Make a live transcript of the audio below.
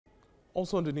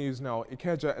Also on the news now,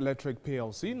 Ikeja Electric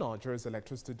Plc, Nigeria's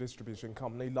electricity distribution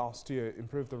company, last year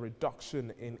improved the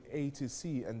reduction in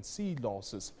ATC&C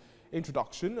losses,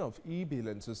 introduction of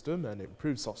e-billing system and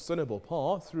improved sustainable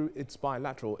power through its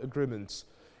bilateral agreements.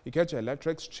 Ikeja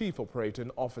Electric's Chief Operating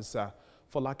Officer,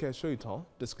 Folake Soetan,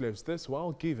 disclosed this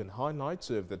while giving highlights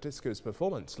of the disco's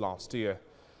performance last year.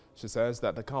 She says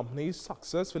that the company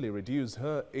successfully reduced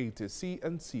her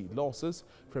ATC&C losses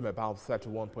from about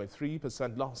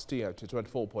 31.3% last year to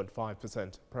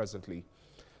 24.5% presently.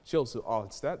 She also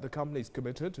adds that the company is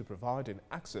committed to providing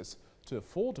access to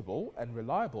affordable and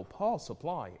reliable power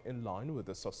supply in line with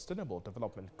the Sustainable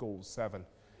Development Goal 7.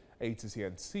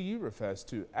 ATC&C refers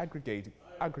to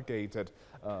aggregated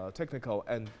technical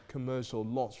and commercial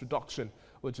loss reduction,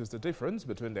 which is the difference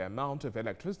between the amount of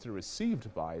electricity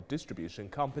received by a distribution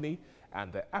company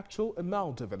and the actual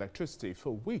amount of electricity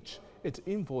for which it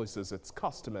invoices its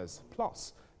customers,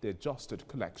 plus the adjusted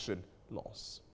collection loss.